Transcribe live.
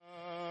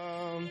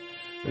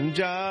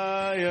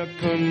Jaya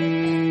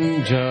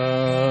Kunja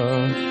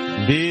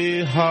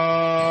Bihari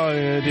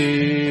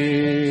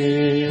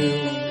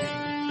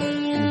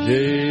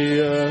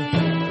Jaya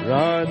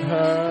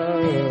Radha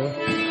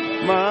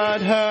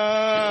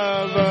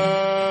Madhava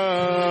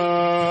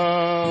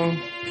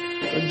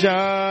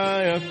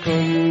Jaya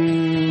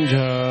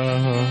Kunja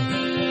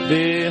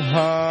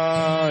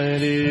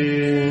Bihari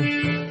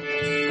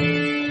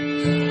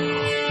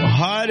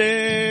Hare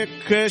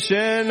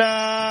Krishna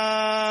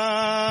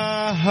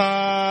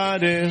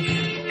Hare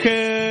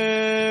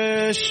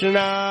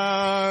Krishna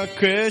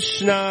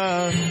Krishna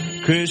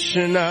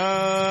Krishna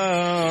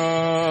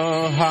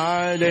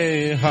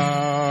Hare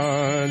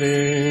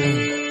Hare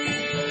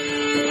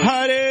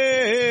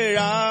Hare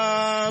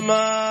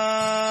Rama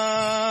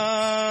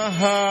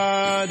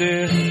Hare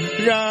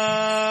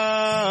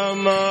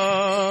Rama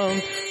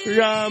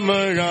Rama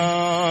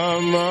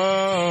Rama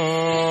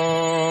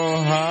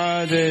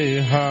Hare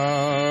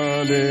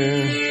Hare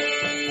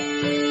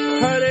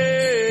Hare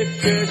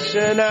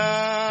Krishna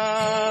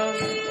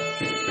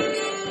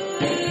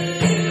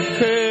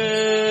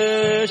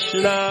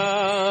Krishna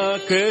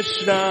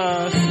Krishna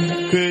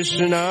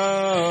Krishna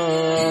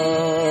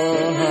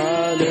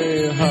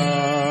Hare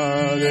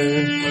Hare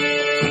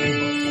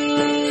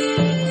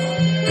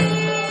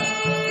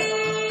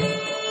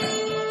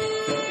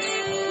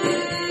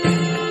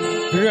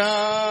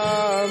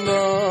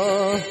Rama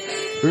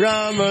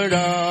Rama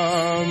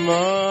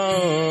Rama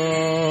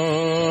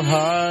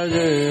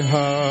Hare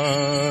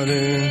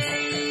Hare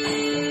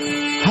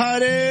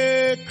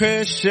Hare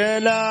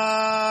Krishna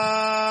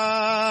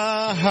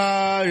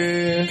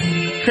Hare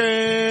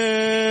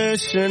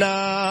Krishna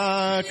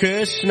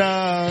Krishna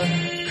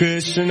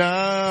Krishna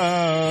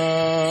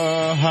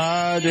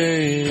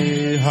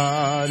Hare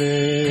Hare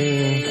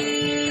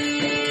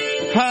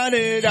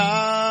Hare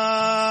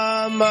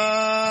Rama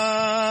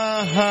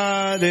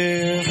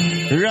Hare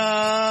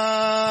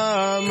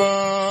Rama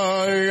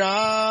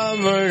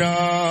Rama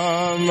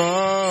Rama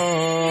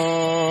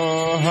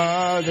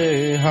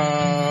Hare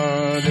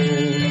Hare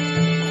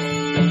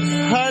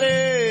Hare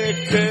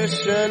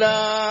Krishna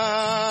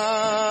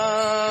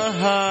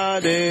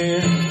Hare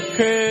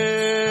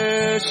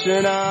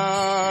Krishna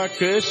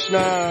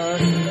Krishna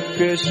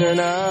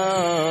Krishna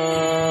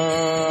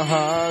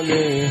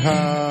Hare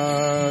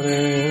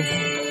Hare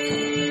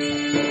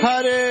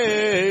Hare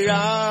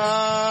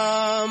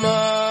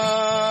Rama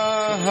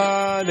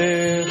Hare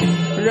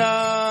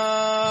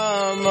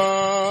Rama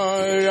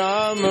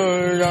Rama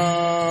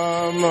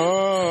Rama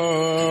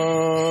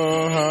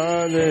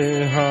Hare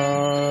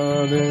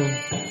Hare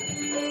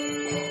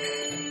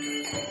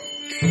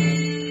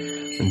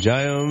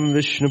Jayam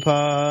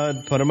Vishnupad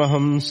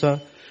Paramahamsa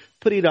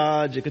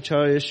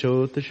Parirakacharya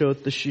Shota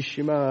Shota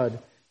Shishimad.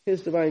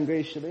 His Divine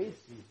Grace Shri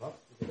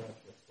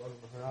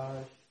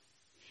Maharaj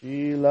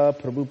Srila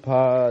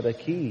Prabhupada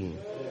Ki.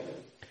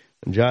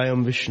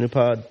 Jayam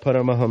Vishnupad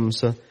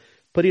Paramahamsa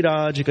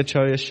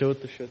Parirakacharya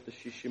Shota Shota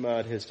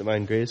Shishimad. His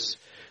Divine Grace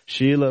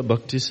Srila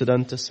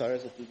Bhaktisiddhanta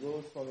Saraswati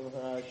Goswami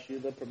Maharaj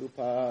Srila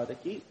Prabhupada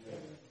Ki.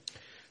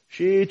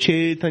 Shri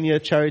Chaitanya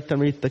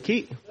Charitamrita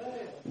Ki.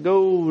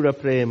 Gaura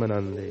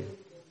Premanande.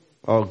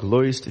 All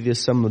glories to the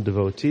assembled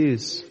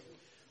devotees.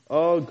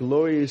 All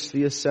glories to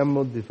the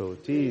assembled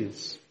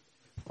devotees.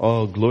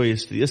 All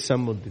glories to the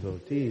assembled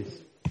devotees.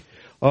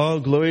 All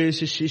glories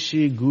to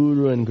Shishi,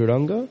 Guru and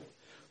Guranga.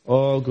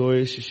 All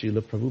glories to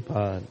Srila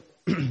Prabhupada.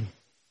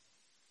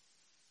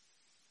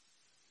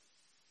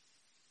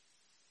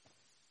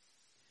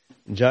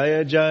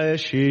 Jaya Jaya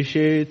Shri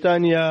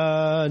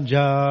Chaitanya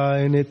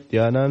Jai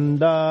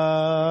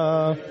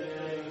Nityananda.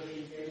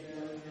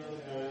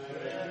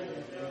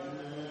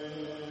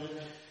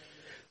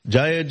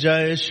 Jaya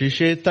Jaya Shri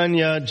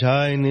Chaitanya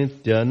Jai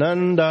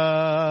Nityananda.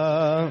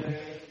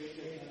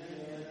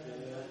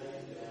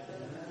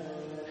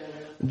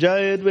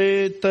 Jaya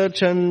Advaita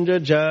Chandra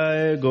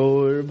Jaya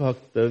Gaur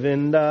Bhakta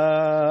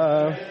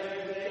Vinda.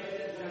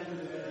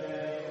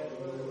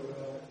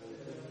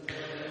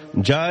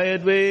 Jaya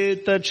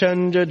Advaita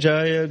Chandra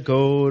Jaya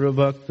Gaur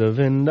Bhakta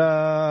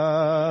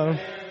Vinda.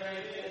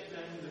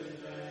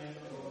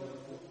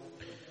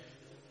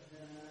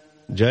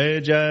 Jaya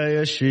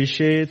Jaya Shri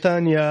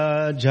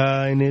Chaitanya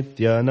Jai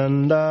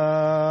Nityananda.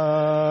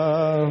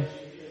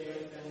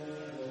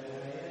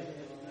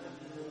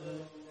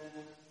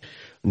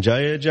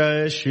 Jaya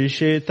Jaya Shri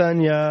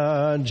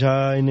Chaitanya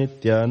Jai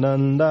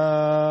Nityananda.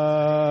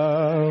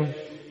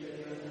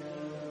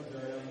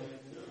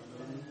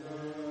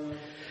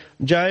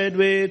 Jaya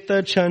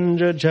Advaita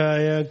Chandra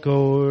Jaya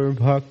Gaur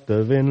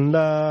Bhakta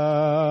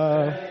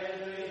Vinda.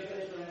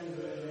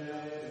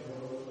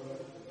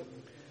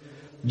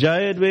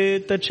 Jaya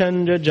Advaita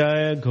Chandra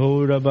Jaya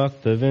Gaura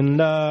Bhakta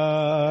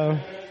Vinda.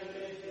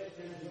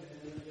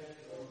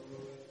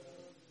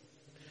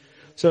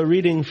 So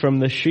reading from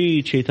the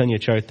Sri Chaitanya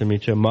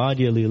Charitamrita,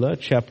 Madhya Lila,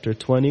 chapter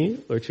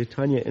 20, Lord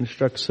Chaitanya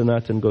instructs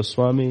Sanatana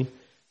Goswami,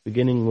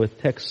 beginning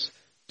with text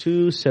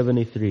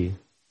 273.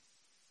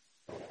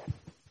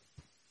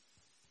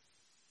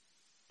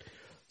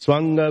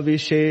 Swanga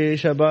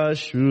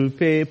Visheshabhash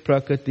Rupe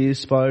Prakriti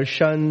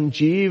Sparshan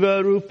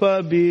Jiva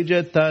Rupa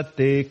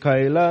Bijatate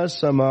Kaila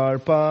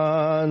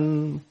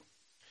Samarpan.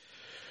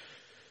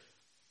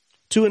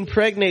 To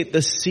impregnate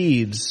the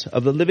seeds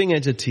of the living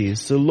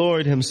entities, the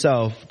Lord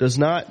himself does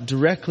not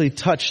directly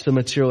touch the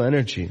material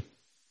energy,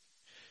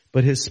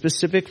 but his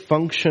specific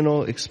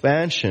functional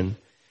expansion,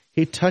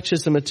 he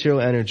touches the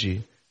material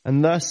energy,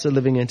 and thus the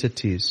living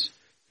entities,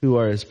 who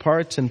are his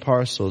parts and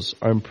parcels,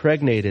 are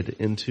impregnated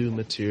into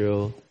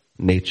material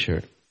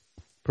nature.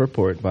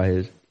 Purport by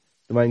His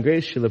Divine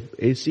Grace, Srila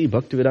A.C.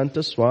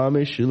 Bhaktivedanta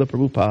Swami, Srila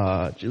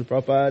Prabhupada. Srila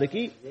Prabhupada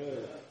ki.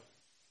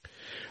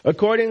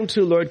 According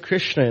to Lord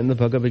Krishna in the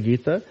Bhagavad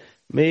Gita,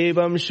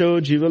 Mevam sho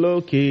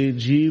jivaloke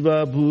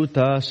jiva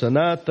bhuta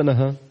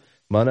sanatanaha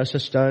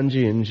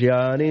manasashtanji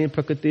injyani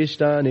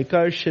prakritishtani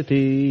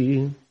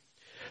karshati.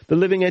 The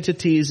living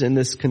entities in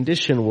this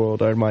conditioned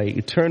world are my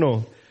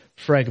eternal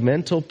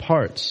fragmental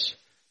parts.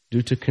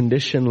 Due to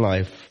conditioned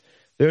life,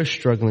 they're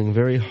struggling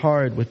very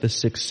hard with the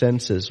six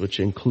senses, which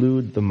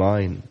include the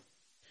mind.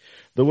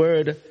 The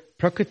word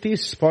prakriti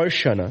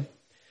sparshana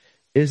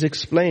is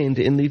explained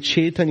in the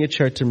Chaitanya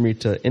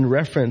Charitamrita in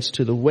reference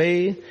to the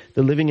way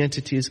the living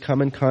entities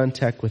come in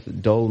contact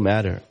with dull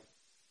matter.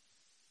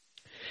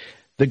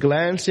 The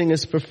glancing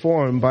is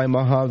performed by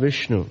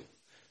Mahavishnu.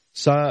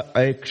 Sa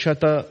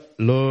aikshata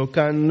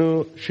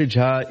lokanu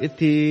shija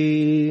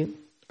iti.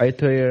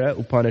 Aitayara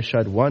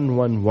Upanishad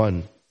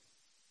 1:1:1.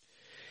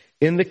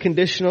 In the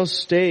conditional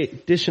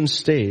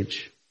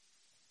stage,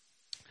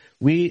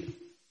 we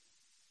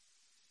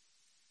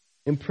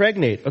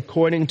impregnate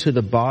according to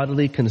the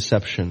bodily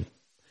conception,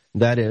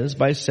 that is,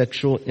 by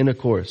sexual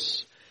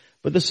intercourse.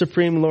 But the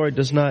Supreme Lord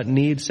does not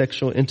need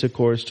sexual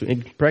intercourse to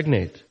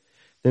impregnate.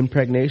 The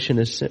impregnation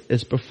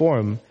is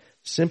performed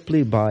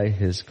simply by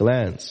his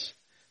glance.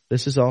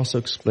 This is also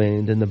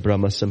explained in the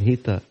Brahma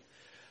Samhita.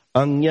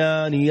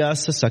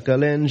 Anyaniyasa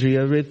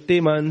sakalendriya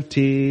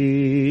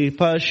rittimanti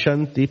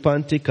pashanti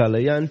panti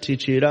kalayanti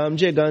chiram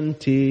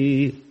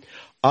jaganti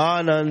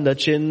Ananda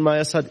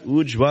chinmaya sat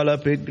ujvala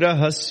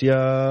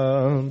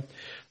pigrahasya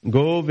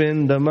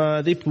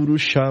govindamadi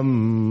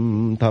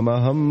purusham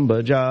tamaham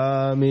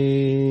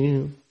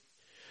bhajami.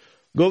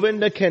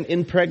 Govinda can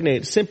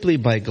impregnate simply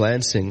by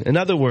glancing. In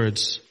other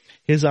words,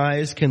 his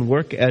eyes can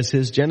work as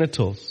his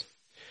genitals.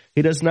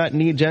 He does not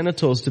need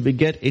genitals to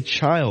beget a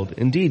child.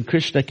 Indeed,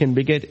 Krishna can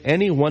beget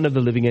any one of the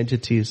living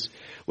entities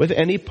with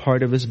any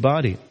part of his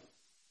body.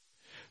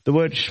 The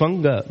word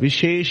Shvanga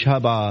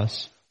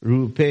Visheshabhas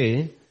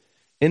Rupe,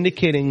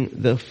 indicating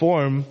the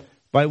form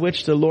by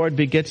which the Lord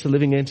begets the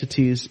living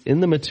entities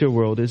in the material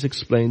world, is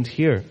explained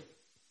herein.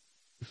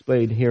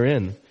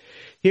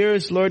 Here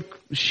is Lord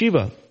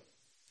Shiva.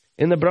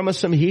 In the Brahma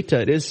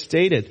Samhita, it is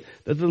stated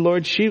that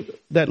Lord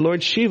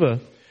Shiva,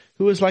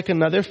 who is like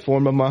another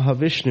form of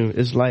Mahavishnu,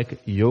 is like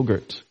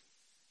yogurt.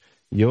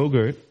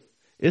 Yogurt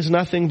is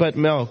nothing but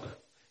milk,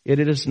 yet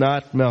it is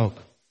not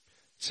milk.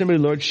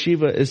 Similarly, Lord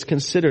Shiva is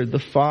considered the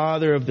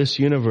father of this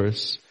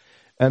universe,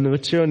 and the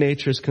material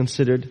nature is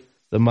considered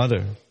the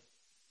mother.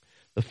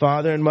 The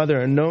father and mother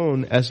are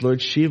known as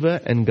Lord Shiva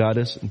and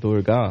Goddess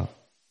Durga.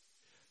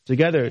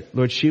 Together,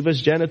 Lord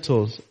Shiva's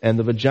genitals and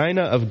the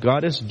vagina of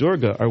Goddess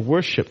Durga are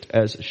worshipped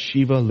as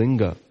Shiva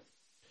Linga.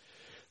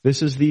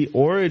 This is the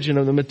origin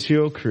of the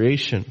material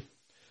creation.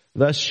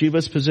 Thus,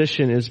 Shiva's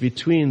position is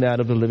between that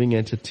of the living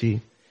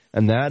entity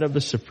and that of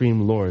the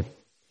Supreme Lord.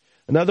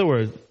 In other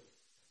words,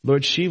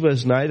 Lord Shiva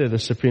is neither the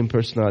Supreme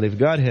Personality of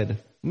Godhead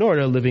nor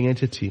a living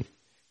entity.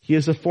 He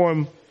is a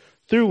form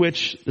through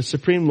which the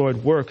Supreme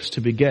Lord works to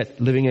beget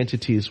living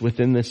entities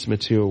within this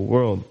material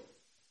world.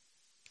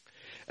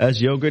 As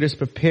yogurt is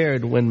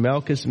prepared when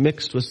milk is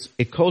mixed with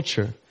a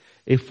culture,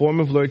 a form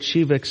of Lord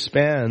Shiva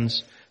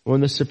expands when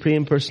the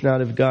Supreme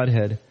Personality of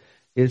Godhead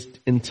is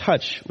in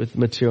touch with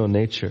material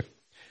nature.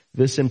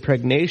 This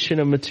impregnation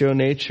of material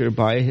nature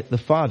by the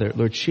Father,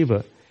 Lord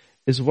Shiva,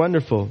 is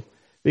wonderful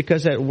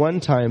because at one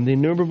time the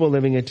innumerable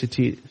living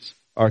entities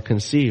are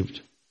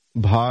conceived.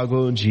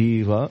 Bhago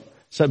Jiva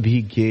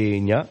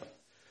Sabhigenya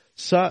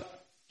Sa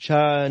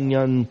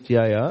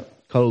Chanyantyaya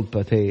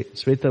Kalpate.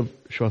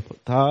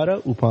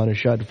 Shvetashvatara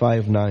Upanishad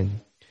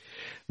 5:9.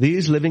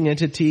 These living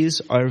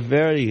entities are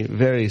very,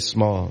 very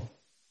small.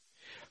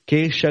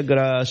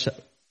 Keshagra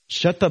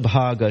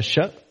Shatabhaga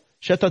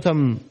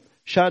Shatatam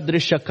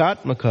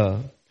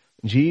Shadrishakatmaka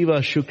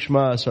Jiva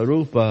Shukshma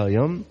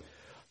Sarupayam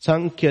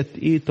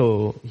Sankyat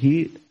Ito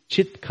Hi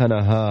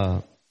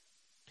Chitkanaha.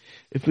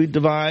 If we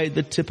divide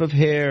the tip of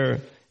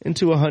hair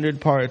into 100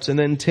 parts and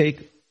then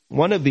take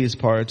one of these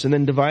parts and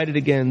then divide it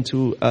again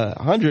to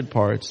 100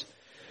 parts,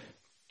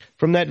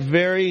 from that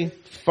very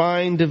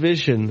fine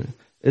division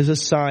is a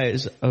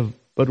size of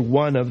but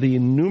one of the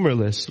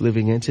numberless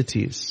living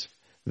entities.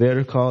 They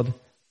are called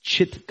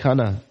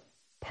chitkana,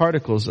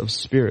 particles of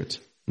spirit,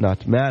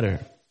 not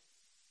matter.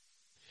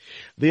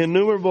 The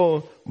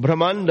innumerable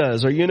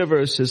Brahmandas or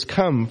universes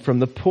come from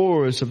the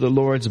pores of the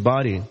Lord's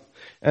body,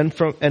 and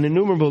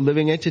innumerable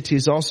living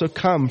entities also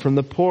come from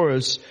the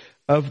pores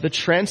of the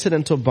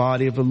transcendental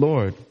body of the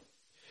Lord.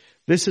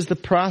 This is the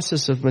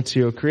process of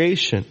material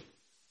creation.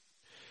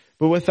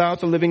 But without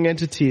the living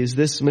entities,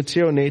 this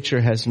material nature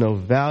has no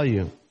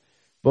value.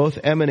 Both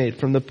emanate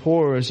from the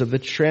pores of the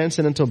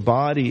transcendental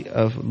body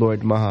of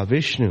Lord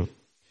Mahavishnu.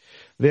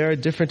 They are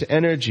different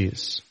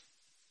energies.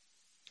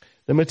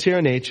 The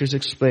material nature is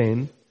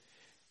explained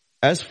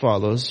as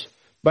follows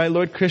by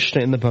Lord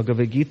Krishna in the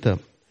Bhagavad Gita.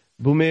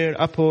 Bhumir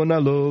apo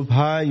nalo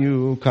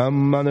bhayu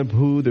kamana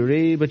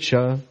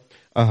bhudarevacha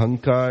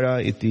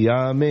ahankara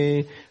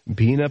ityame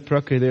bhina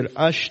prakritir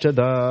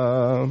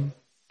ashtada.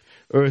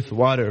 Earth,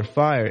 water,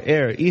 fire,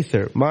 air,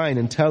 ether, mind,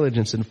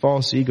 intelligence, and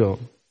false ego.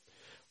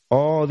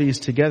 All these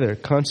together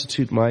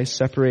constitute my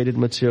separated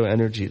material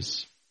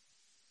energies.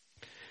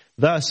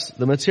 Thus,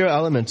 the material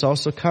elements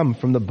also come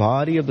from the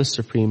body of the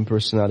Supreme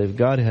Personality of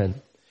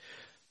Godhead,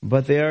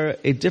 but they are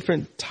a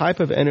different type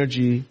of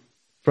energy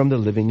from the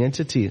living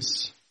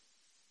entities.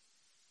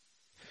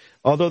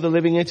 Although the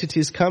living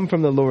entities come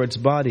from the Lord's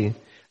body,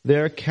 they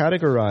are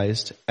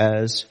categorized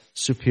as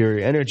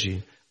superior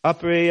energy.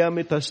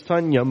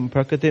 Aprayamitasthanyam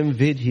prakatim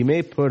vidhi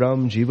me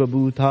puram jiva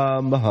bhuta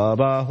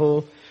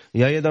mahabaho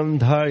yayadam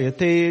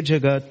dharyate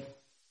jagat.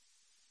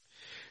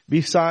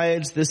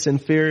 Besides this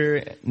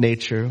inferior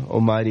nature, O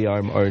mighty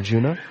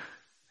Arjuna,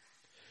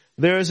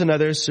 there is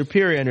another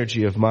superior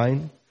energy of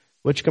mine,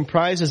 which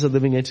comprises of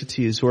living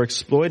entities who are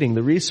exploiting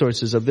the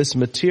resources of this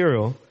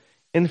material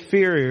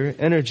inferior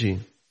energy.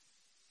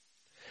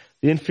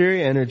 The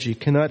inferior energy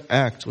cannot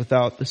act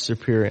without the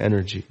superior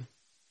energy.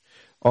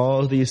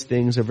 All these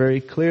things are very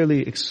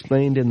clearly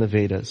explained in the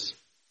Vedas.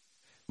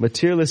 The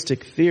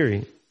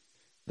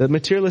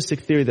materialistic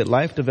theory that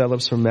life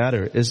develops from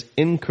matter is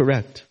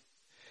incorrect.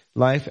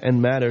 Life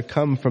and matter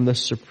come from the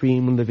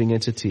supreme living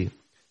entity.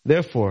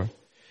 Therefore,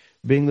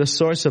 being the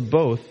source of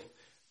both,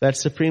 that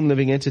supreme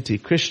living entity,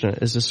 Krishna,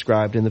 is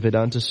described in the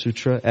Vedanta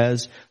Sutra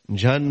as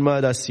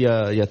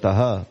Janmadasya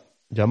Yataha,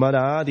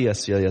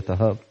 Jamadadiyasya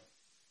Yataha,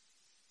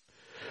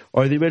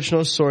 or the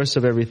original source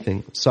of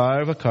everything,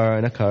 Sarva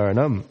Karana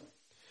Karanam.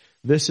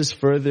 This is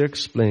further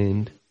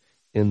explained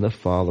in the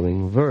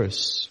following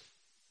verse.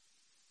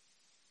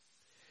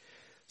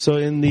 So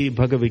in the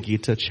Bhagavad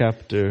Gita,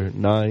 chapter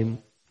 9,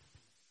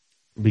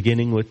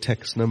 beginning with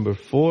text number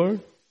 4,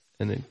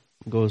 and it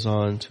goes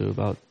on to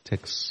about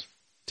text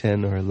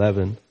 10 or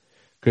 11,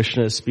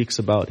 Krishna speaks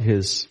about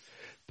his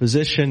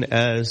position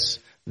as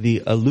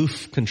the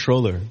aloof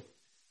controller,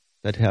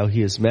 that how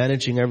he is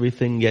managing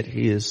everything, yet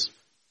he is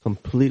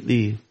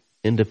completely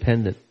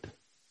independent.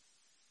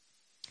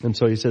 And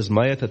so he says,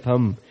 Maya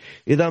tatam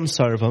idam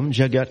sarvam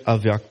jagat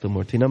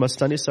avyaktamurti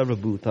namastani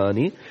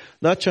sarvabhutani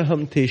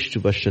nachaham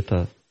teshtu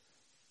bashyata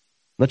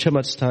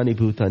nachamatstani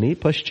bhutani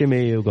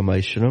paschime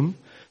yogamaishram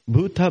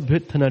bhuta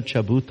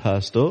bhritanacha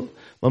bhutasto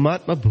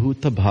mamatma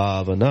bhuta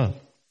bhavana.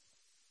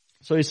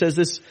 So he says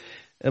this,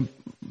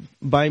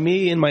 by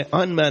me in my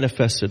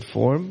unmanifested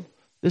form,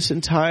 this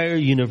entire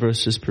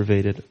universe is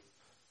pervaded.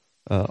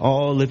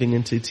 All living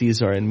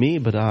entities are in me,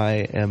 but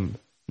I am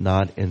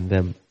not in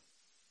them.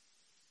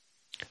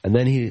 And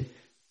then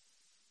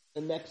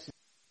the next,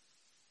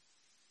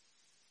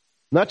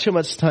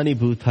 Nachamatstani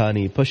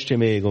bhutani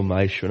paschime ego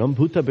maishwaram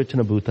bhuta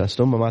britana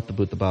bhutastam mamata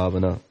bhuta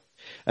bhavana.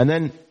 And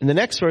then in the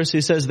next verse he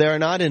says, they are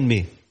not in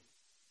me.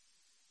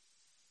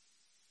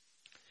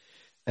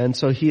 And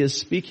so he is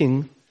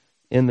speaking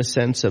in the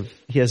sense of,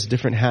 he has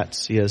different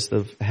hats. He has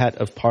the hat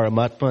of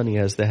Paramatma and he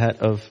has the hat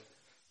of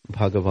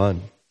Bhagavan.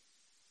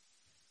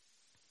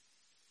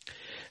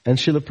 And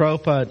Srila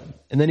Prabhupada,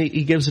 and then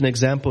he gives an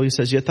example. He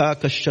says, Yata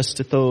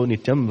kashastito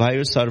nityam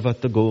vayu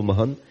sarvata go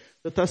mahan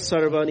tata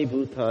sarvani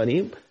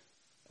bhutani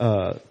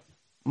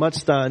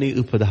matstani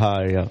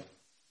upadharya.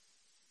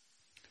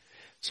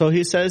 So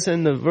he says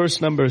in the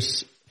verse number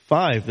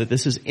 5 that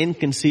this is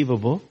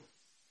inconceivable.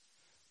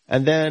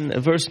 And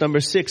then verse number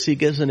 6, he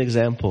gives an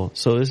example.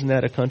 So isn't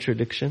that a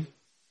contradiction?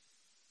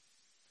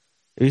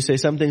 You say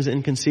something's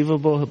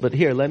inconceivable, but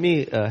here, let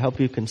me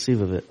help you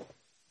conceive of it.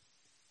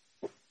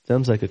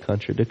 Sounds like a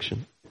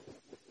contradiction.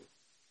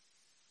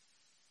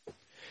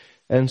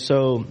 And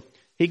so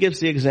he gives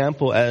the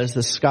example as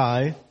the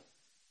sky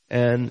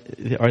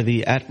or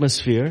the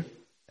atmosphere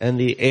and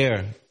the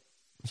air.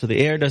 So the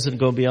air doesn't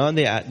go beyond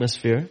the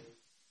atmosphere.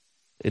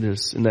 It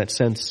is, in that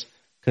sense,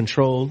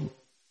 controlled.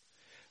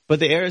 But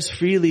the air is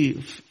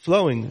freely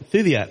flowing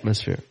through the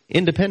atmosphere,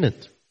 independent.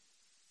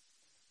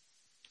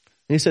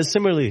 And he says,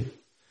 similarly,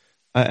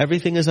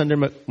 everything is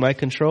under my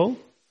control,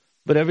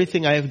 but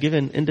everything I have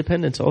given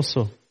independence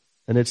also.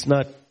 And it's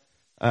not,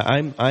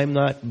 I'm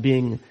not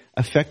being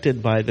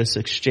affected by this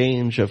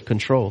exchange of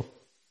control.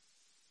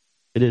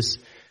 It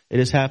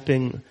is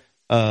happening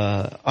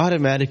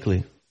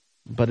automatically,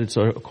 but it's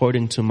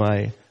according to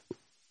my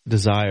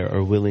desire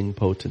or willing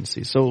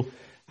potency. So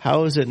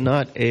how is it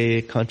not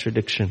a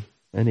contradiction?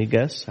 Any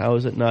guess? How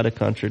is it not a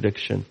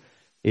contradiction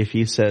if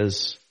he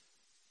says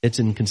it's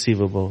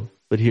inconceivable,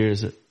 but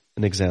here's an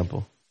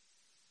example?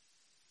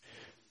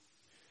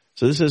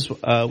 So this is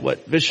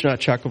what Vishwanath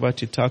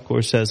Chakravarti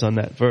Thakur says on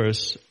that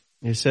verse.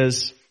 He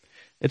says,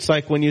 it's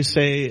like when you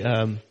say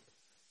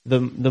the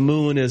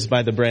moon is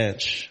by the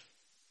branch.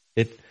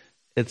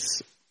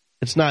 it's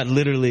not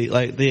literally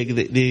like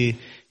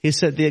he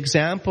said the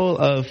example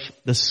of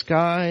the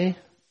sky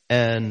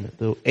and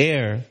the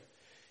air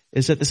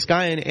is that the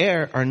sky and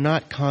air are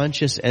not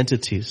conscious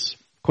entities.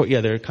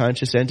 Yeah, there are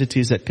conscious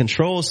entities that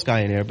control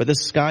sky and air, but the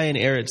sky and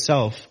air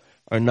itself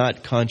are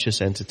not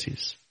conscious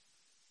entities.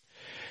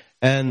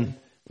 And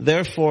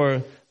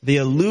therefore, the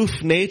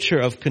aloof nature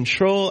of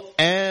control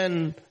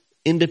and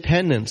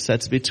independence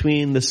that's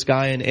between the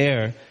sky and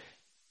air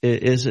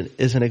is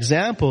an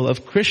example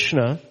of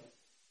Krishna,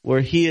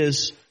 where he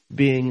is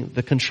being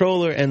the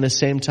controller and at the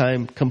same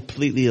time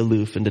completely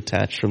aloof and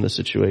detached from the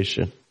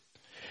situation.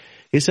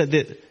 He said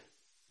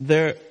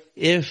that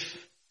if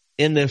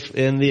in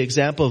the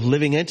example of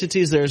living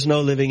entities, there is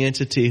no living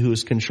entity who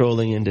is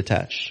controlling and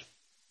detached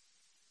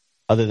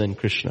other than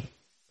Krishna.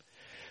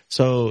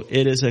 So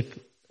it is a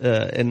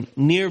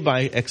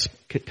nearby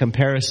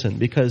comparison,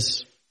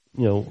 because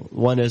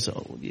one is,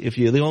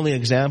 the only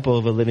example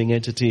of a living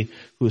entity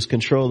who is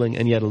controlling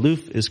and yet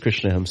aloof is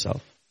Krishna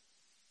himself.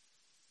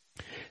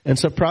 And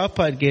so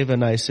Prabhupada gave a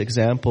nice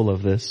example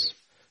of this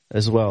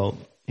as well.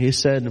 He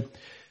said,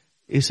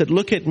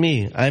 look at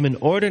me, I'm an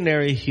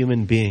ordinary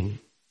human being.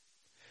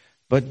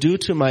 But due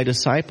to my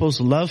disciples'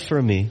 love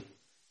for me,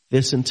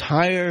 this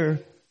entire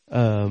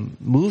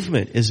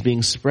movement is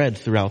being spread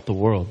throughout the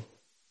world.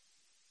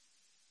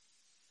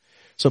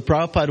 So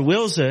Prabhupada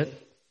wills it,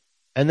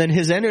 and then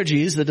his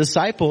energies, the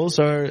disciples,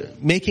 are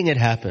making it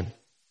happen.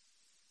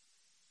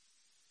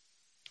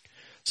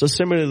 So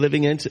similarly,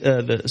 living into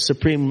the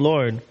Supreme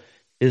Lord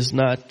is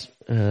not,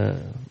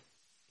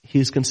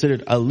 he's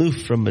considered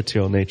aloof from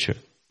material nature.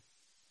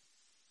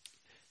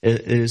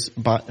 It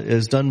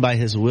is done by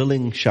his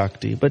willing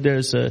Shakti, but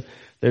there's a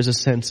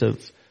sense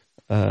of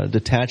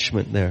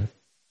detachment there.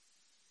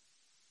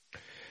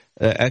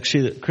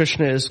 Actually,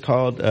 Krishna is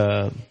called,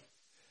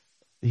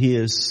 he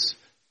is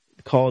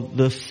called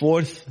the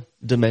fourth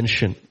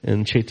dimension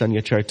in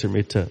Chaitanya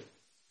Charitamrita.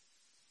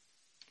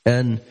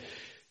 And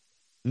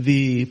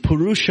the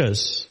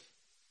Purushas,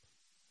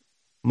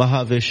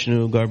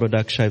 Mahavishnu,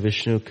 Garbhodakshaya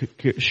Vishnu,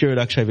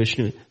 Kshirodakshaya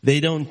Vishnu,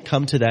 they don't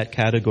come to that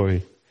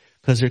category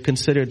because they're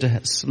considered to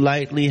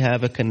slightly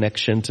have a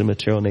connection to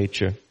material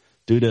nature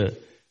due to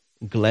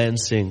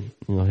glancing,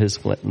 his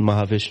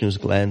Mahavishnu's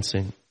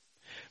glancing.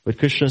 But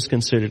Krishna is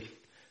considered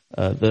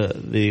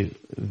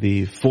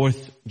the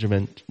fourth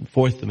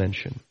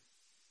dimension.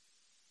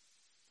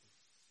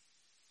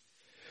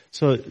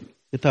 So,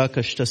 yata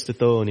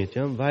kashtastito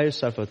nityam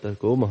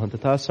vayasarvatako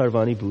mahantata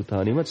sarvani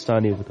bhutani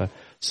matstani bhuta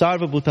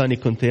sarva bhutani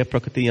kunteya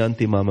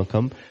prakatiyanti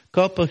mamakam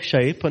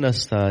kapakshay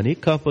panastani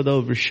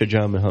kapado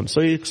vrishajamaham.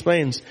 So he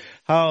explains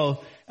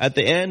how at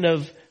the end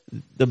of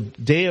the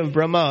day of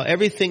Brahma,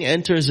 everything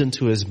enters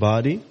into his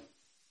body,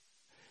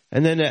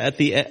 and then at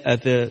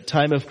the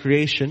time of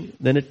creation,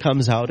 then it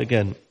comes out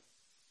again.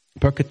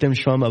 Prakatim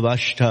shvam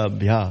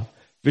avashtabhya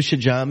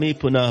vishajami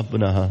punah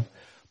punaha.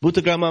 He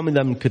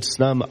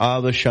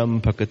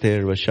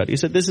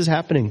said this is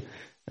happening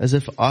as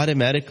if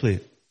automatically.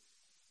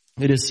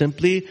 It is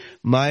simply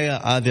maya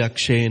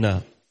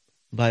avyakshena,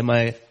 by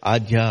my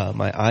adhya,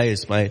 my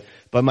eyes, by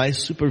my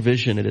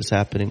supervision it is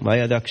happening.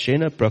 Maya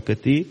avyakshena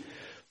prakati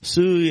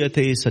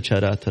suyate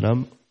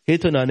sacharataram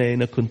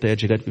hetunanena kunteya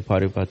jagat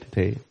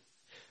viparipatite.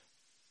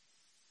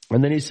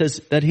 And then he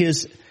says that he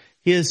is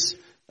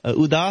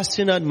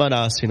udasinad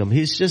manasinam.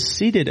 He's just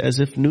seated as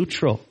if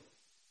neutral.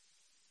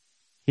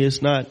 He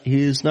is not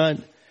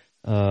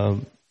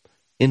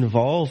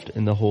involved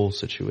in the whole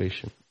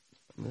situation.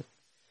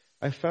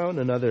 I found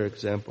another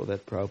example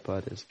that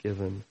Prabhupada has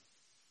given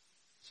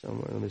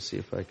somewhere. Let me see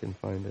if I can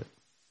find it.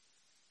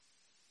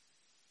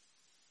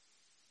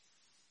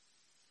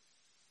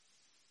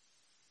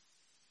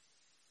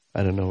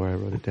 I don't know where I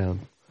wrote it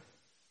down.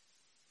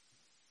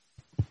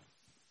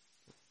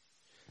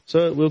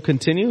 So we'll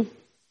continue.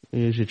 We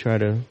usually try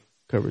to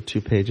cover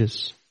 2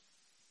 pages.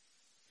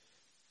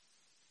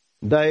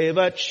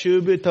 Daivat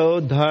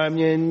shubhito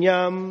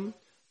dharmyenyam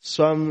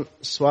swam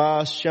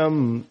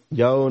swasyam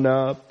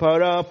yauna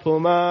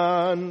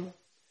parapuman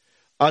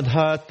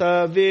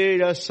adhata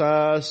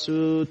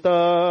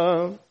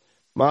virasasuta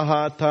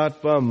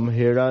mahatatvam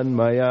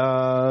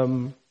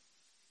hiranmayam.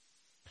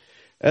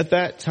 At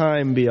that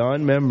time,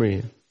 beyond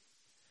memory,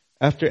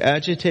 after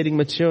agitating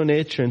material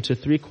nature into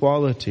 3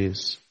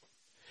 qualities,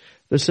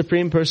 the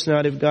Supreme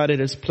Personality of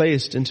Godhead has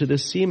placed the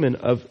semen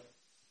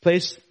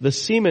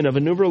of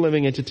innumerable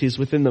living entities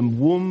within the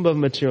womb of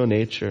material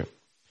nature.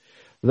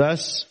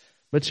 Thus,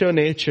 material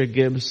nature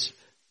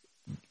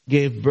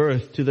gave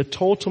birth to the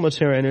total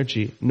material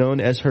energy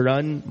known as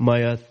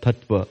Hiranmaya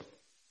Tattva,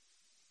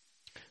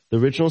 the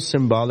original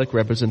symbolic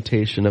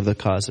representation of the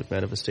cosmic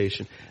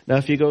manifestation. Now,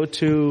 if you go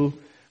to,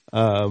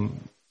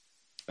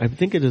 I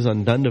think it is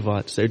on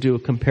Dandavats, they do a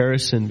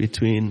comparison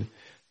between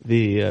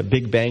the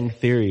Big Bang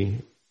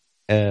Theory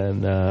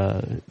and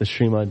the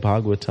Srimad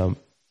Bhagavatam.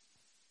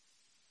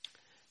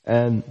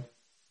 And,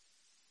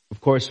 of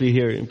course, we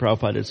hear in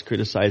Prabhupada is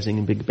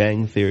criticizing Big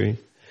Bang Theory.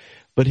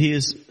 But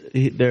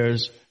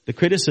the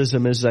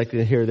criticism is like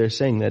here they're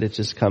saying that it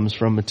just comes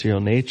from material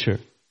nature.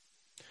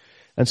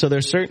 And so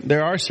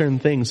there are certain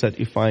things that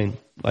you find,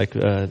 like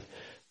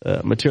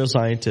material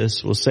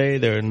scientists will say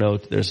there's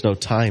no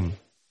time.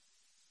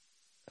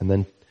 And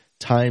then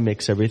time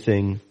makes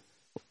everything,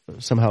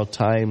 somehow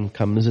time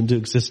comes into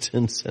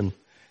existence and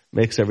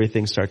makes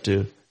everything start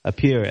to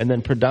appear. And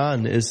then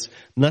pradhan is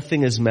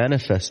nothing is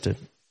manifested.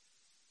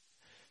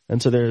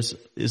 And so there's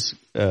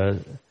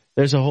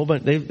a whole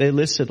bunch, they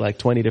listed like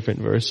 20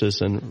 different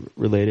verses and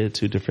related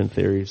to different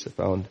theories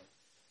found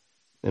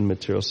in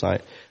material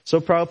science. So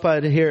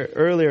Prabhupada here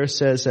earlier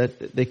says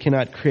that they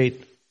cannot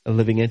create a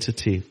living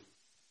entity.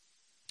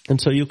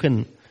 And so you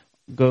can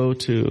go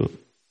to,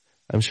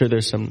 I'm sure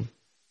there's some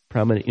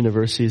prominent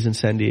universities in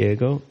San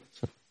Diego,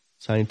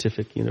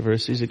 scientific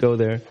universities. You go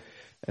there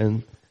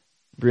and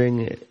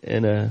bring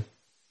in a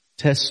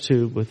test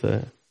tube with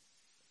a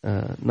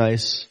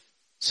nice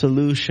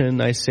solution,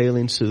 nice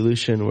saline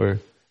solution where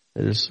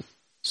it is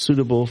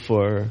suitable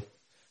for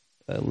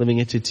living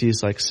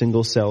entities like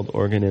single-celled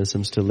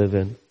organisms to live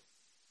in.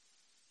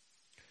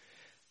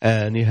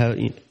 And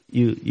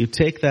you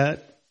take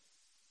that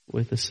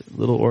with this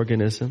little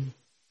organism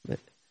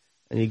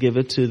and you give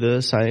it to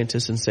the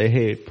scientist and say,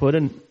 hey,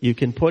 you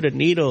can put a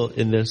needle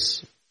in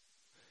this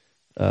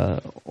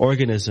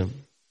organism,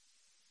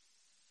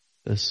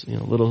 this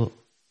little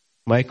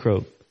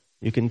microbe.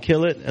 You can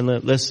kill it and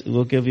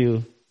we'll give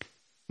you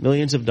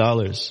millions of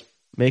dollars.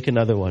 Make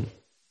another one.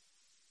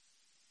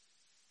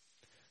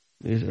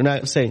 We're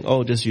not saying,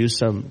 just use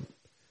some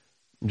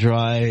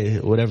dry,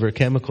 whatever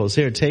chemicals.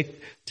 Here,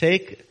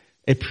 take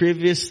a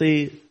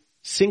previously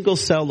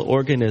single-celled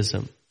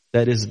organism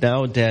that is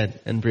now dead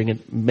and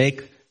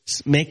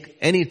make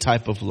any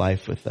type of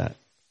life with that.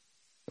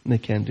 And they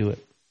can't do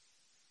it.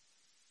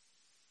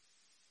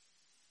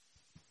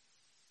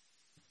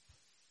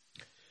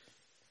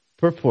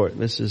 Purport.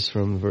 This is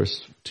from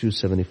verse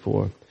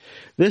 274.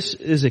 This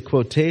is a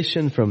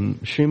quotation from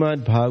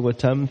Srimad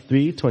Bhagavatam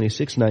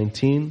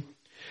 3:26-19.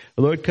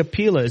 The Lord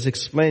Kapila is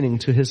explaining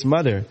to his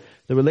mother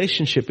the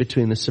relationship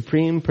between the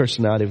Supreme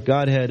Personality of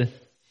Godhead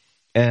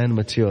and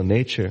material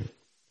nature.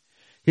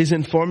 He's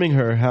informing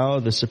her how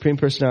the Supreme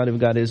Personality of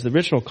God is the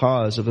original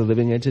cause of the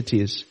living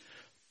entities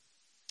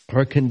who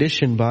are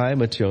conditioned by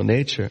material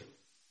nature.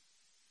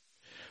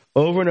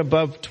 Over and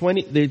above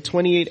the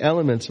 28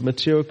 elements of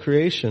material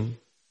creation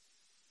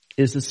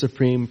is the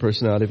Supreme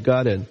Personality of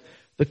Godhead,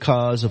 the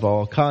cause of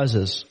all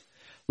causes.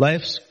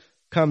 Life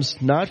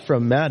comes not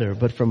from matter,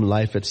 but from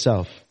life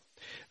itself.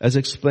 As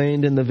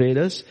explained in the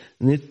Vedas,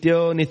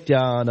 Nityo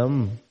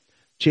Nityanam,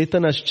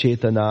 Chetanas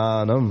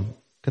Chetananam,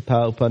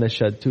 Katha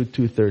Upanishad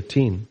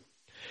 2.2.13.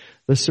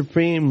 The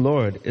Supreme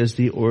Lord is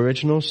the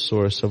original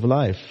source of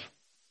life.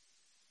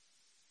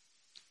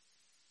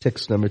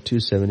 Text number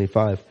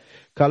 275.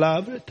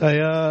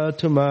 Kalabritaya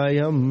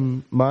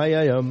tumayam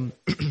mayayam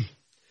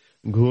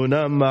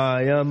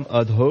gunamayam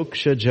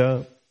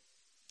adhokshaja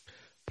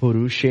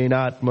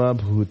purushenatma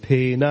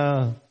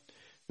bhutena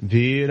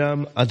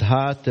viram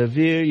adhata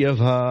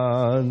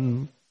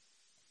viryavan.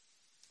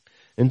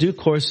 In due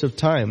course of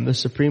time, the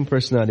Supreme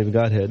Personality of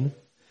Godhead,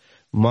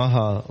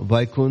 Maha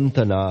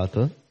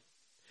Vaikunthanatha,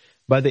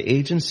 by the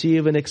agency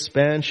of an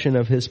expansion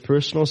of his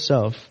personal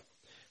self,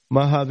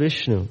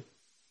 Mahavishnu,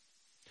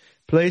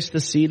 placed the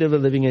seed of the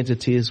living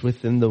entities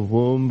within the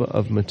womb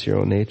of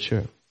material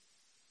nature.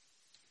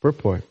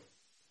 Purport.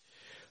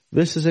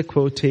 This is a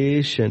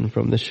quotation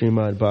from the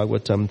Srimad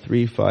Bhagavatam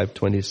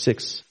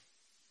 3:5-26.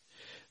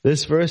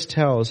 This verse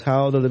tells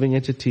how the living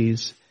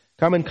entities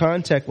come in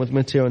contact with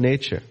material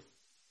nature.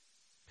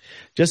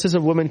 Just as a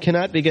woman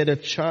cannot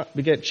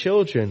beget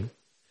children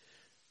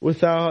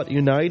without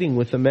uniting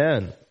with a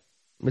man,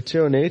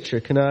 material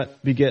nature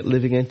cannot beget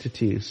living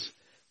entities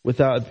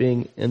without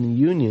being in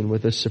union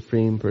with the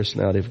Supreme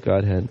Personality of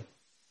Godhead.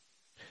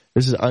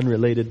 This is an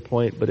unrelated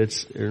point, but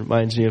it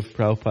reminds me of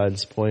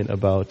Prabhupada's point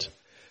about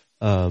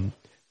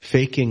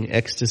faking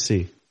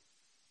ecstasy.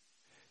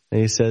 And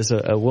he says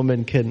a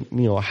woman can,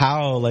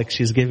 howl like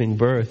she's giving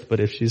birth, but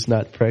if she's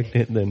not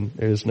pregnant, then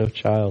there is no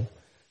child.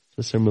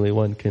 So similarly,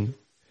 one can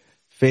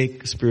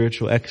fake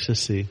spiritual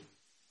ecstasy,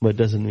 but it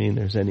doesn't mean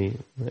there's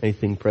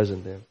anything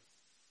present there.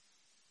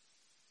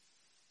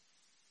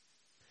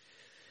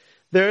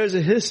 There is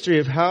a history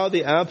of how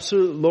the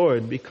Absolute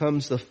Lord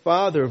becomes the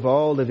Father of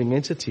all living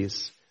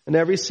entities. In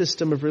every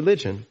system of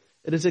religion,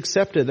 it is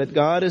accepted that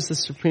God is the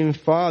Supreme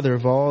Father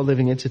of all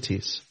living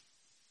entities.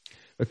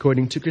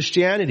 According to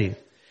Christianity,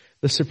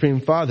 the Supreme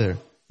Father,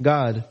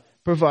 God,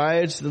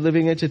 provides the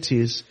living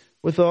entities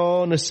with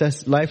all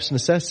life's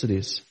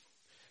necessities.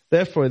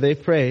 Therefore, they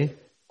pray,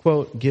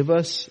 quote, give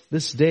us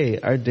this day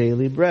our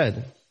daily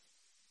bread.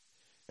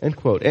 End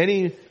quote.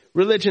 Any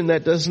religion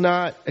that does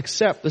not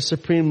accept the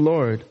Supreme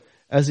Lord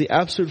as the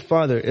Absolute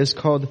Father is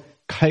called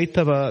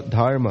Kaitava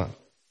Dharma,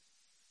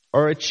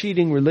 or a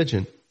cheating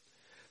religion.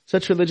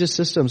 Such religious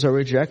systems are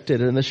rejected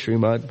in the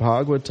Srimad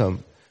Bhagavatam.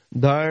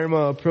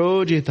 Dharma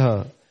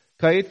projita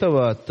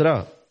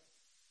kaitavatra.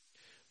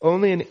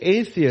 Only an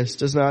atheist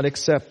does not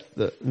accept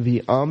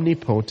the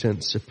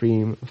omnipotent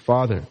Supreme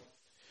Father.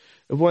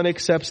 If one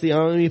accepts the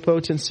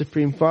omnipotent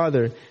Supreme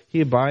Father, he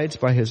abides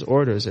by his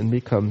orders and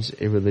becomes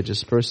a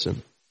religious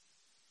person.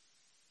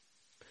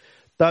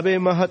 Tabe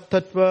mahat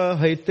tattva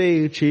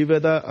haite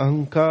chivada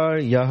ahankar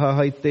yaha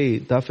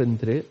haite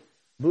dafendre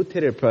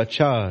bhutere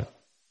prachar.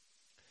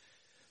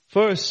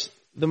 First,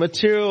 the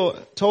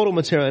total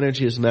material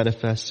energy is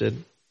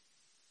manifested.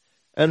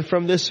 And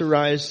from this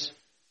arise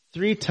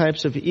three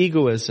types of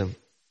egoism,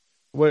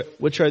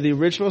 which are the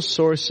original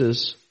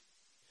sources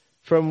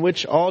from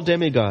which all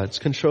demigods,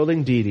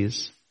 controlling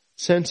deities,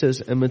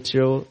 senses, and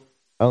material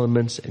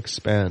elements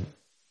expand.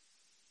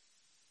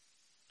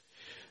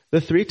 The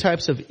three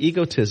types of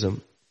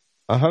egotism,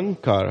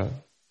 ahankara,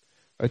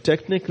 are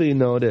technically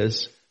known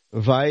as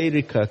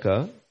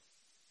vairikarika,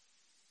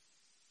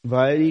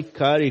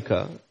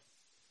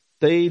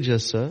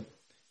 tejasa,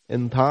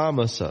 and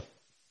tamasa.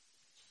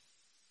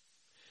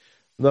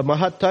 The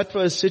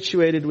Mahatattva is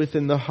situated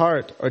within the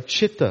heart, or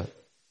chitta,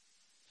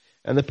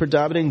 and the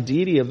predominating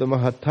deity of the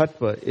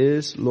Mahatattva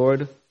is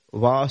Lord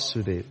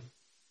Vasudeva.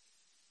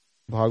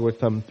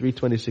 Bhagavatam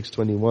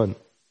 3:26-21.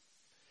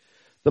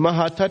 The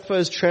Mahatattva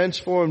is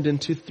transformed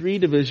into three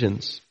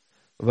divisions: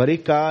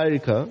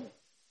 Varikarika,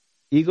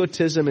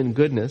 egotism and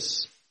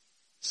goodness,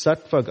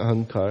 Sattva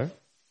Ahankar,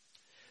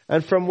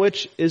 and from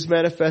which is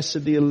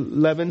manifested the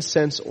 11th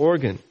sense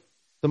organ,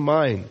 the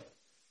mind,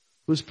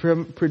 whose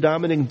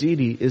predominating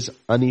deity is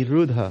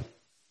Aniruddha.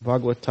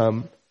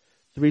 Bhagavatam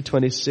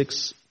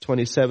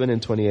 3:26-27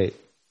 and 28.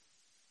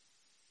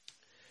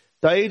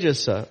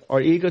 Taijasa,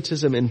 or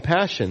egotism and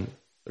passion,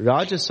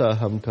 Rajasa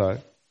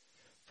Ahankar,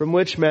 from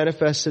which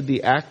manifested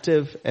the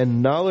active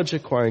and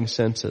knowledge-acquiring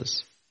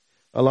senses,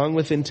 along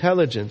with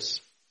intelligence,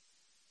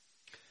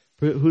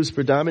 whose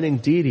predominating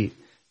deity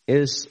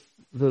is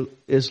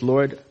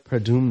Lord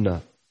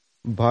Pradumna.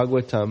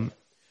 Bhagavatam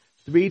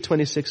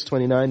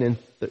 3:26-29 and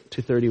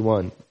to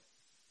 31.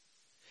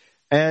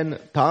 And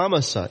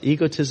tamasa,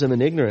 egotism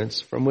and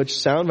ignorance, from which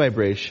sound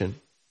vibration,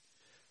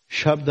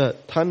 shabda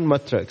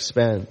tanmatra,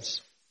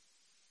 expands.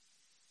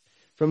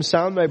 From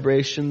sound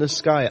vibration, the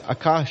sky,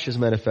 akash, is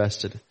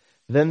manifested.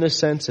 Then the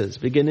senses,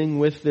 beginning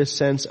with the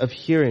sense of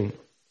hearing,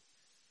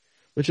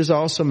 which is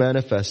also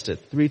manifested.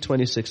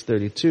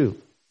 3:26-32.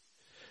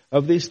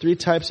 Of these three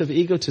types of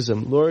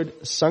egotism, Lord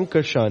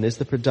Sankarshan is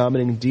the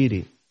predominating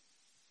deity.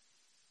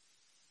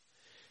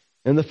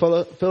 In the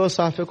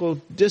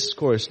philosophical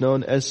discourse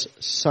known as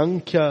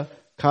Sankhya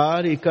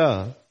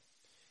Karika,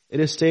 it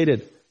is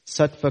stated,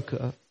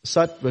 Satvaka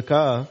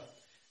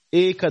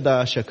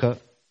Ekadashaka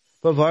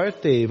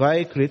Pavarte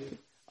Vaikrit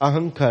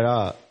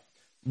Ahankara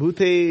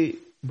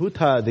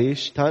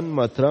Bhutadesh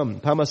Tanmatram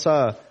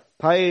Tamasa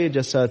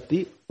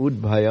Payajasati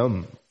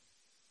Udbhayam.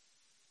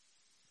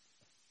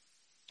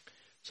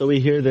 So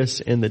we hear this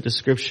in the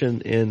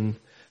description in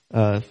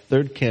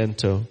third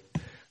canto,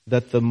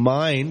 that the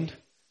mind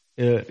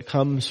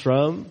comes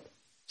from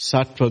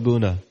sattva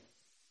guna.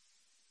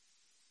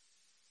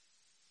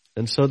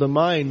 And so the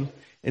mind,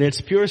 in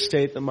its pure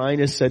state, the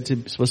mind is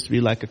supposed to be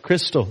like a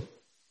crystal,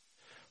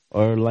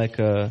 or like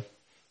a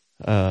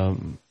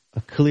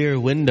clear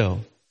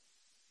window.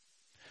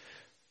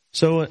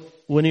 So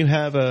when you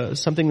have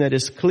something that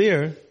is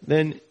clear,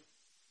 then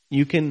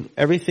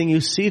everything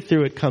you see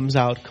through it comes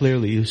out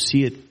clearly. You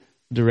see it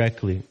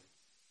directly.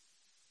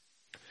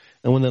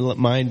 And when the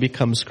mind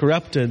becomes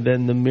corrupted,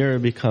 then the mirror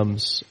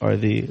becomes, or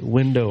the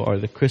window or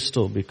the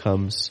crystal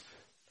becomes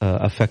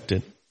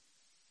affected.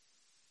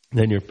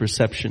 Then your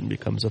perception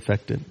becomes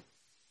affected.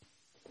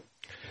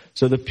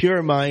 So the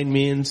pure mind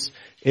means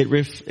it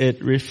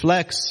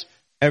reflects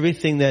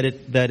everything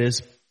that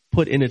is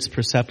put in its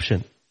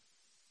perception.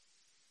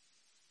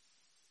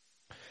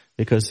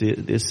 Because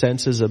the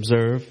senses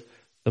observe,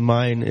 the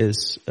mind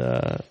is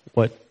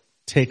what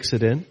takes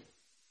it in.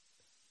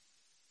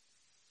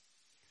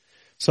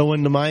 So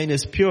when the mind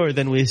is pure,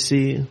 then we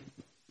see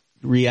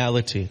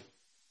reality.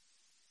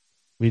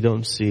 We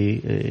don't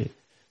see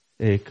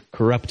a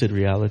corrupted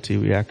reality.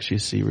 We actually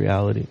see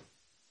reality.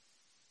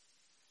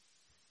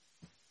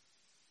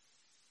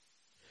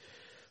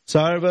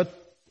 Sarva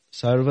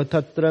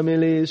tatra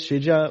mili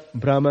shija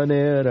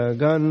brahmanera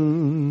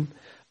gan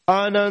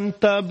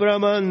ananta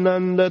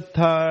brahmananda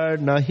thar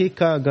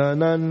nahika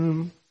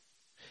ganan.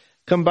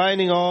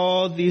 Combining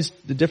all the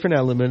different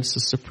elements, the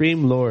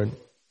Supreme Lord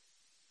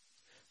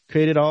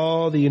created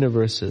all the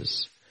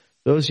universes.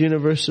 Those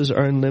universes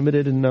are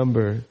unlimited in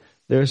number.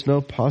 There is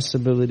no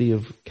possibility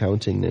of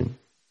counting them.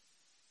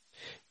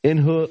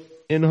 Inho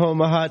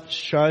mahat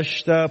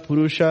shashta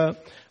purusha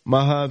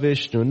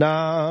mahavishnu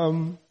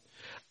nam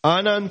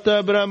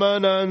ananta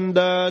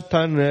brahmananda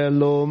tanre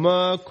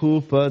loma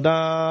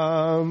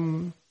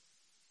kupadam.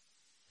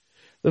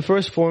 The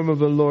first form of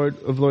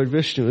Lord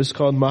Vishnu is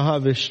called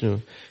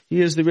Mahavishnu.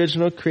 He is the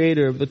original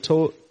creator of the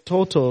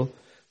total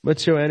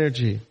material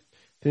energy.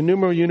 The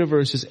innumerable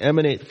universes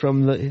emanate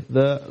from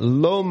the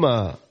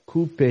loma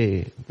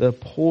kupe, the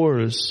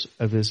pores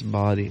of his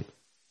body.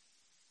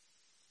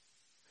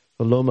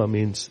 The loma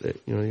means that,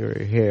 your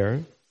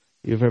hair.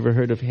 You've ever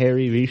heard of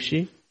hairy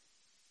rishi?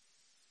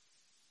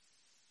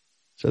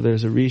 So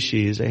there's a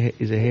rishi, he's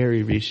a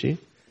hairy rishi.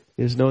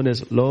 He's known as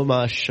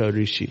Lomasha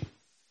Rishi.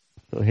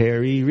 So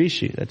hairy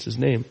rishi, that's his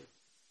name.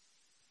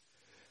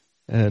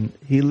 And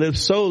he lived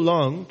so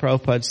long,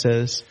 Prabhupada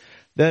says,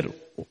 that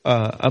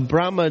a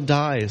Brahma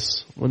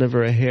dies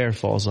whenever a hair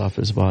falls off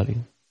his body.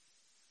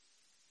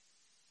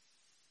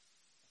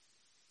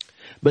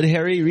 But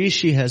hairy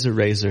rishi has a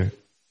razor.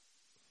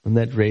 And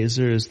that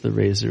razor is the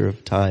razor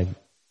of time.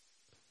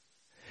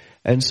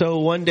 And so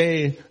one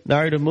day,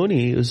 Narada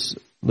Muni was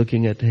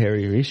looking at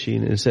hairy rishi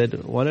and he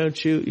said, why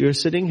don't you're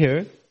sitting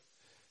here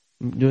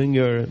doing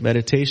your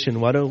meditation,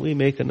 why don't we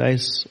make a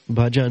nice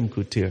bhajan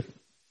kutir?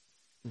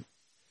 And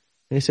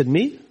he said,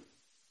 me?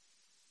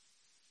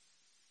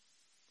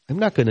 I'm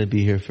not going to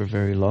be here for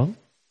very long.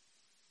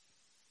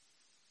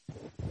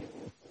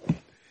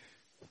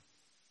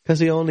 Because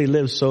he only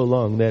lives so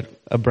long that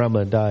a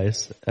Brahma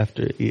dies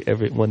after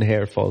one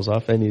hair falls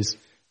off, and he's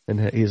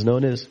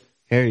known as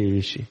hairy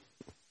rishi.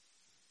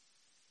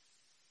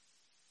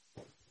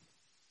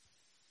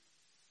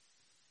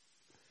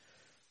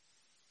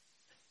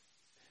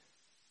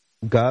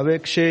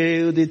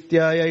 Gavekshe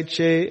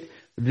udityayache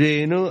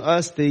renu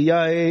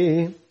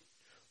astiyaye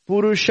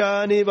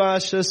purusha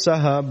nivasha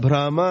saha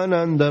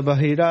brahmananda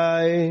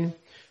bahirai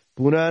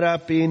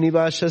punarapi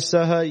nivasha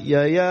saha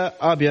yaya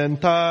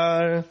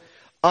abhyantar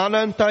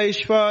ananta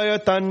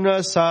ishvaya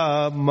tanra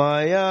sa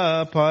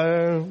maya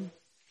par.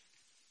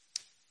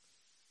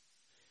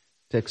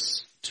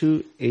 Text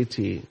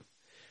 280.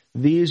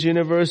 These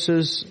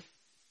universes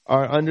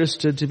are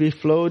understood to be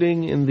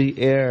floating in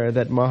the air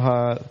that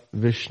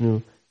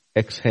Mahavishnu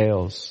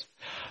exhales.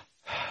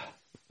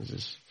 This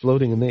is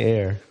floating in the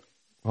air.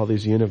 All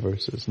these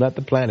universes, not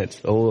the planets,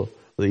 the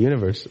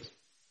universes.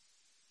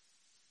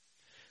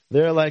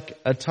 They're like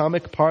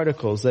atomic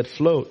particles that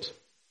float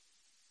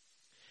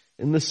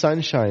in the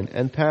sunshine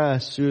and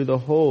pass through the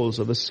holes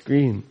of a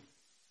screen.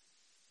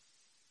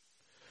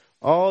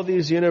 All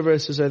these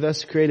universes are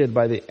thus created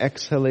by the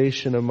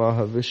exhalation of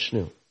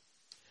Mahavishnu.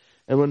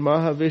 And when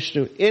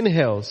Mahavishnu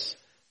inhales,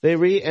 they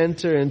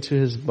re-enter into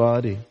his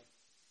body.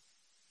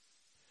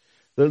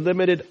 The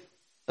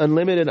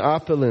unlimited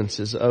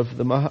opulences of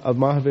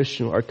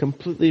Mahavishnu are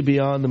completely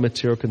beyond the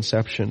material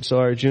conception. So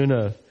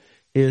Arjuna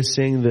is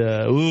seeing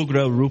the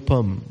Ugra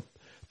Rupam,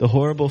 the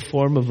horrible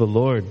form of the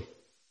Lord,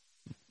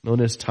 known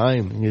as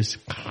time. He is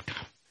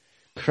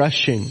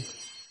crushing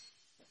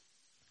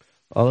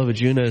all of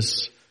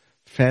Arjuna's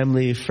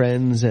family,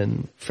 friends,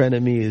 and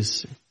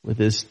frenemies with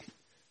his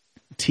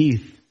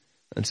teeth.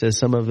 It says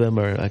some of them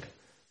are like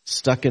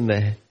stuck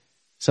in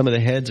some of the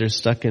heads are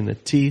stuck in the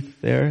teeth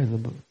there in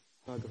the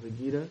Bhagavad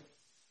Gita,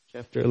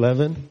 chapter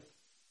 11.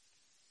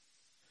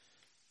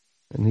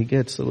 And he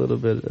gets a little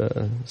bit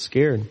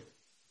scared.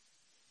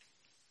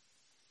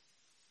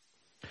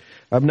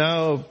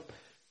 Now,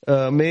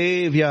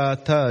 me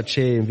vyata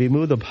che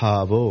vimuda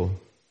bhavo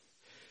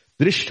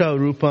drishta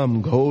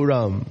rupam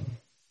gauram.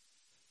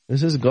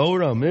 This is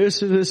gauram.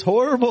 This is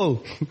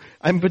horrible.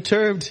 I'm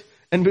perturbed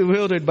and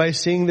bewildered by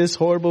seeing this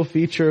horrible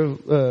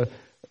feature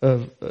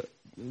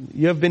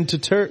you have been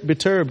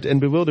perturbed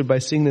and bewildered by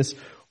seeing this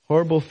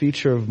horrible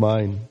feature of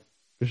mine.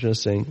 Krishna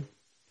is saying,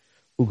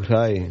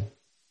 Ugrai,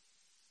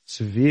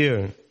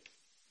 severe.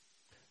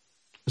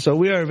 So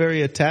we are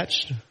very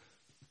attached.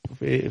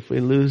 If we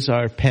lose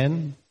our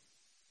pen,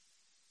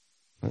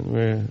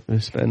 and we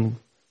spend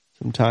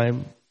some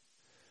time,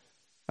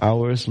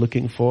 hours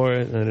looking for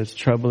it, and it's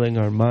troubling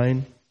our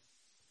mind.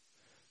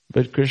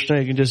 But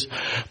Krishna, you can just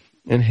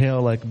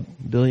inhale like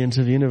billions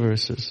of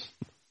universes.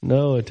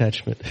 No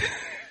attachment.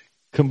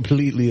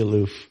 Completely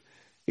aloof.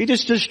 He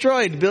just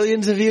destroyed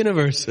billions of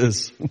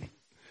universes.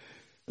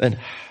 Then,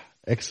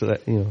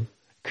 excellent,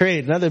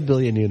 create another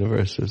billion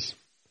universes.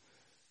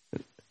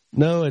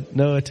 No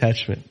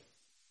attachment.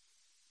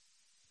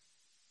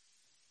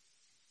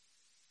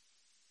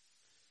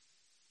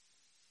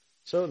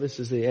 So this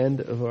is the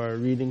end of our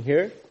reading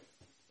here.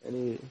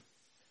 Any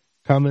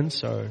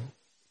comments or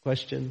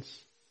questions?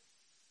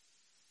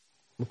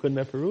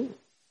 Mukunda Peru?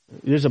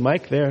 There's a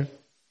mic there.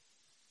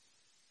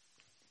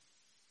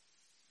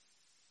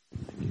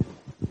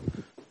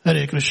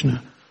 Hare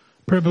Krishna.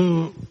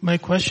 Prabhu, my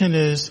question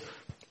is,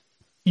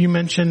 you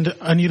mentioned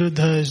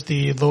Aniruddha is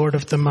the Lord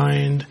of the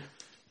mind,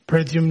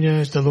 Pradyumna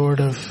is the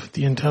Lord of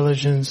the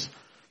intelligence.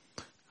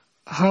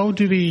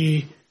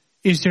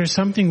 Is there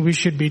something we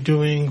should be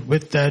doing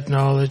with that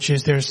knowledge?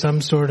 Is there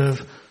some sort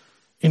of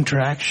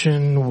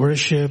interaction,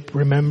 worship,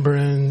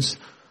 remembrance,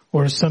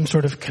 or some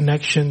sort of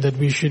connection that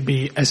we should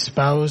be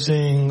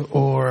espousing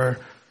or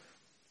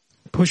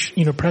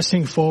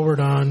pressing forward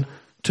on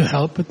to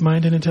help with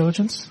mind and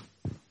intelligence?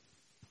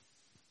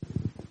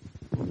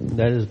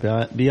 That is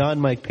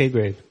beyond my pay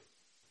grade.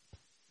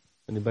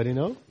 Anybody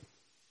know?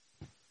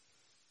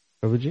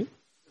 Prabhuji?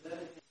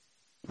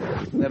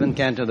 11th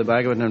canto of the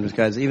Bhagavatam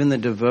describes even the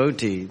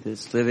devotee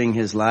that's living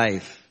his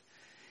life.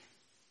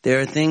 There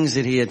are things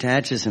that he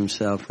attaches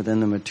himself within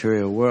the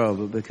material world,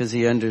 but because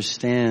he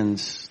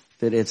understands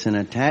that it's an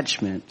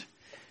attachment,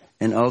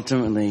 And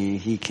ultimately,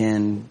 he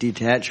can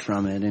detach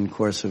from it in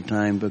course of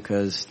time,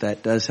 because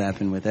that does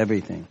happen with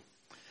everything.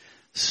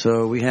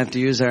 So we have to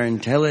use our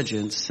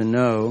intelligence to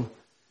know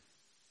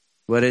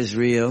what is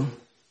real,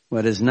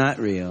 what is not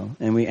real,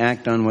 and we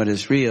act on what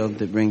is real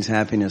that brings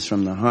happiness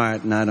from the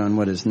heart, not on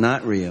what is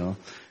not real,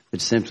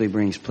 which simply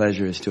brings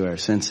pleasures to our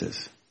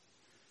senses.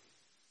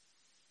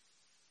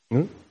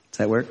 Does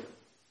that work?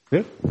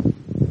 Yeah.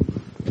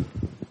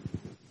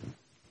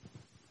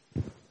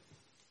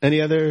 Any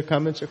other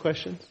comments or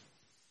questions?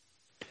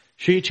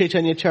 Shri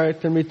Chaitanya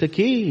Charitamrita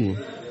ki.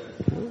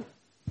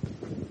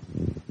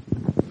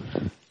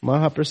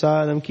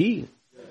 Mahaprasadam ki.